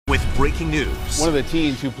breaking news. One of the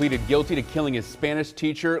teens who pleaded guilty to killing his Spanish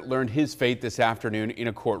teacher learned his fate this afternoon in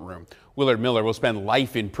a courtroom. Willard Miller will spend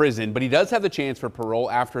life in prison, but he does have the chance for parole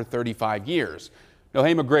after 35 years.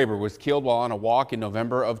 Nohema Graber was killed while on a walk in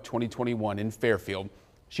November of 2021 in Fairfield.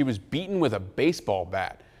 She was beaten with a baseball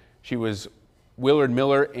bat. She was Willard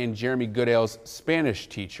Miller and Jeremy Goodale's Spanish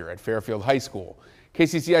teacher at Fairfield High School.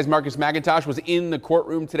 KCCI's Marcus McIntosh was in the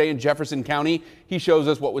courtroom today in Jefferson County. He shows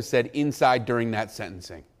us what was said inside during that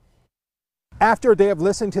sentencing. After a day of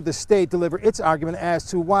listening to the state deliver its argument as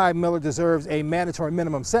to why Miller deserves a mandatory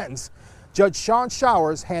minimum sentence, Judge Sean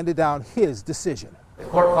Showers handed down his decision. The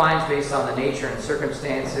court finds, based on the nature and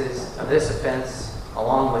circumstances of this offense,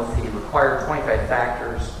 along with the required 25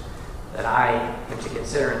 factors that I am to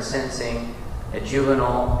consider in sentencing a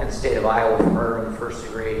juvenile in the state of Iowa for murder in the first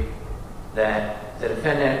degree, that the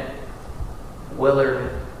defendant,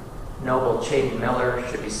 Willard Noble Chaden Miller,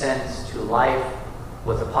 should be sentenced to life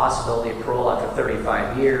with the possibility of parole after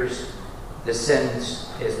 35 years. This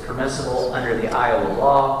sentence is permissible under the Iowa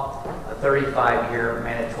law. A 35-year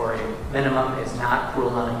mandatory minimum is not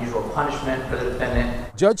cruel and unusual punishment for the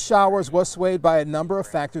defendant. Judge Showers was swayed by a number of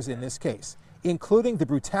factors in this case, including the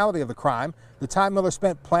brutality of the crime, the time Miller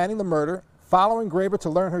spent planning the murder, following Graber to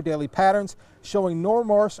learn her daily patterns, showing no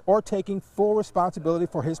remorse or taking full responsibility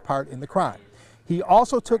for his part in the crime. He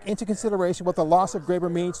also took into consideration what the loss of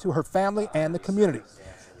Graber means to her family and the community.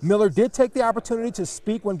 Miller did take the opportunity to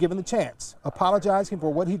speak when given the chance, apologizing for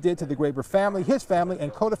what he did to the Graber family, his family,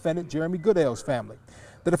 and co-defendant Jeremy Goodale's family.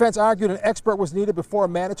 The defense argued an expert was needed before a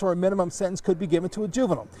mandatory minimum sentence could be given to a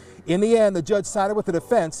juvenile. In the end, the judge sided with the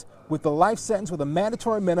defense with the life sentence with a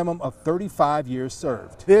mandatory minimum of 35 years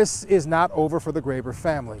served. This is not over for the Graber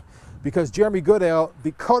family, because Jeremy Goodale,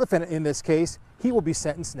 the co-defendant in this case, he will be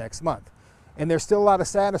sentenced next month. And there's still a lot of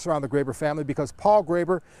sadness around the Graber family because Paul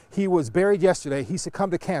Graber, he was buried yesterday. He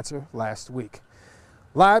succumbed to cancer last week.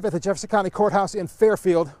 Live at the Jefferson County Courthouse in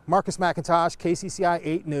Fairfield, Marcus McIntosh, KCCI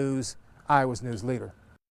 8 News, Iowa's news leader.